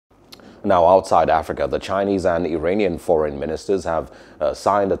Now, outside Africa, the Chinese and Iranian foreign ministers have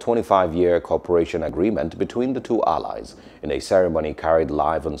signed a 25-year cooperation agreement between the two allies in a ceremony carried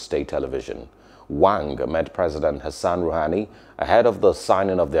live on state television. Wang met President Hassan Rouhani ahead of the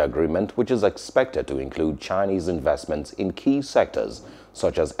signing of the agreement, which is expected to include Chinese investments in key sectors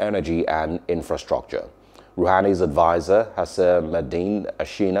such as energy and infrastructure. Rouhani's advisor, Hossein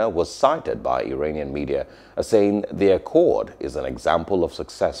Ashina, was cited by Iranian media as saying the accord is an example of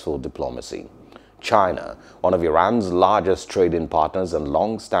successful diplomacy. China, one of Iran's largest trading partners and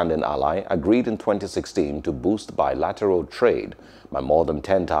long-standing ally, agreed in 2016 to boost bilateral trade by more than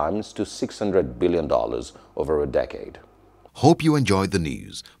 10 times to $600 billion over a decade. Hope you enjoyed the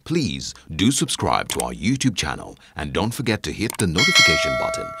news. Please do subscribe to our YouTube channel and don't forget to hit the notification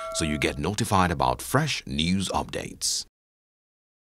button so you get notified about fresh news updates.